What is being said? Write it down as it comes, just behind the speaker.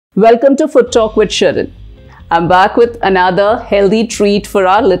Welcome to Food Talk with Sharon. I'm back with another healthy treat for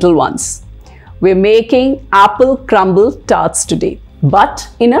our little ones. We're making apple crumble tarts today, but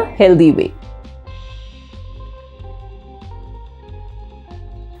in a healthy way.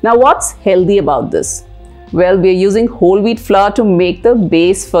 Now, what's healthy about this? Well, we're using whole wheat flour to make the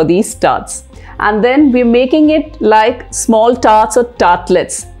base for these tarts. And then we're making it like small tarts or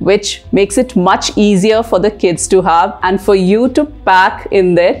tartlets, which makes it much easier for the kids to have and for you to pack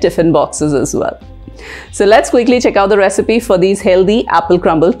in their tiffin boxes as well. So let's quickly check out the recipe for these healthy apple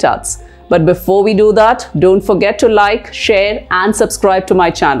crumble tarts. But before we do that, don't forget to like, share and subscribe to my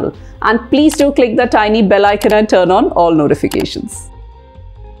channel. And please do click the tiny bell icon and turn on all notifications.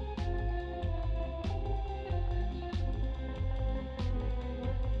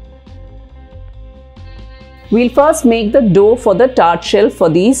 We'll first make the dough for the tart shell for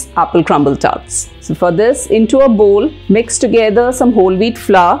these apple crumble tarts. So for this, into a bowl, mix together some whole wheat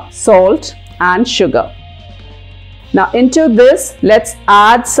flour, salt and sugar. Now into this, let's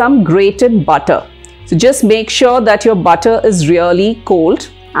add some grated butter. So just make sure that your butter is really cold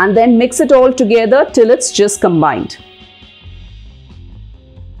and then mix it all together till it's just combined.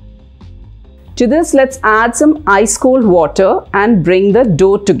 To this, let's add some ice cold water and bring the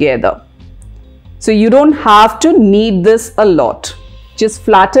dough together. So you don't have to knead this a lot. Just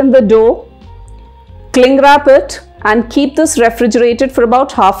flatten the dough, cling wrap it and keep this refrigerated for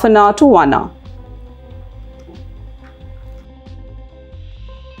about half an hour to 1 hour.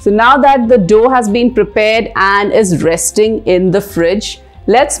 So now that the dough has been prepared and is resting in the fridge,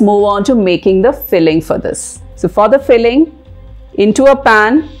 let's move on to making the filling for this. So for the filling, into a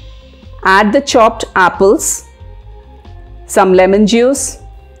pan, add the chopped apples, some lemon juice,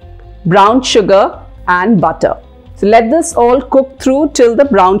 brown sugar and butter. So let this all cook through till the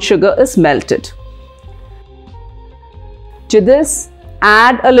brown sugar is melted. To this,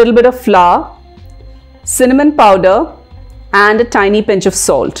 add a little bit of flour, cinnamon powder and a tiny pinch of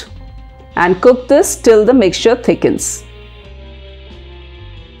salt and cook this till the mixture thickens.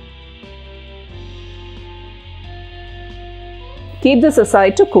 Keep this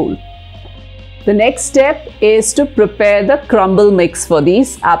aside to cool. The next step is to prepare the crumble mix for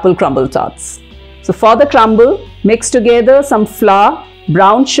these apple crumble tarts. So for the crumble, mix together some flour,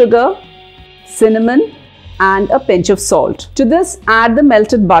 brown sugar, cinnamon and a pinch of salt. To this, add the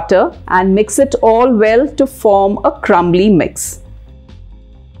melted butter and mix it all well to form a crumbly mix.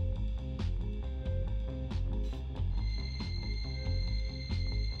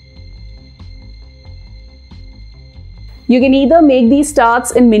 You can either make these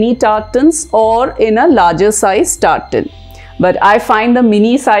tarts in mini tart tins or in a larger size tart tin. But I find the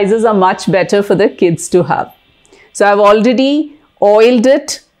mini sizes are much better for the kids to have. So I've already oiled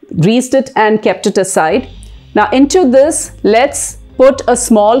it, greased it and kept it aside. Now into this, let's put a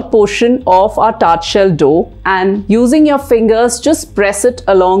small portion of our tart shell dough and using your fingers, just press it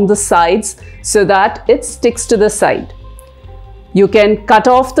along the sides so that it sticks to the side. You can cut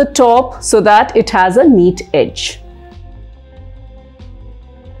off the top so that it has a neat edge.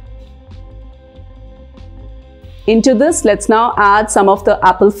 Into this, let's now add some of the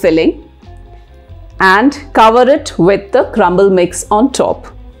apple filling and cover it with the crumble mix on top.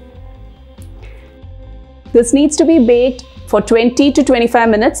 This needs to be baked for 20 to 25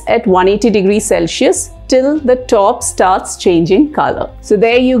 minutes at 180 degrees Celsius till the top starts changing color. So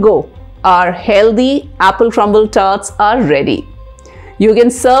there you go. Our healthy apple crumble tarts are ready. You can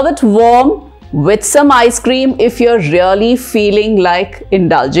serve it warm with some ice cream if you're really feeling like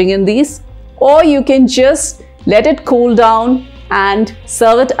indulging in these, or you can just let it cool down and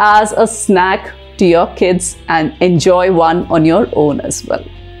serve it as a snack to your kids and enjoy one on your own as well.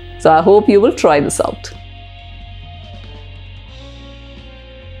 So I hope you will try this out.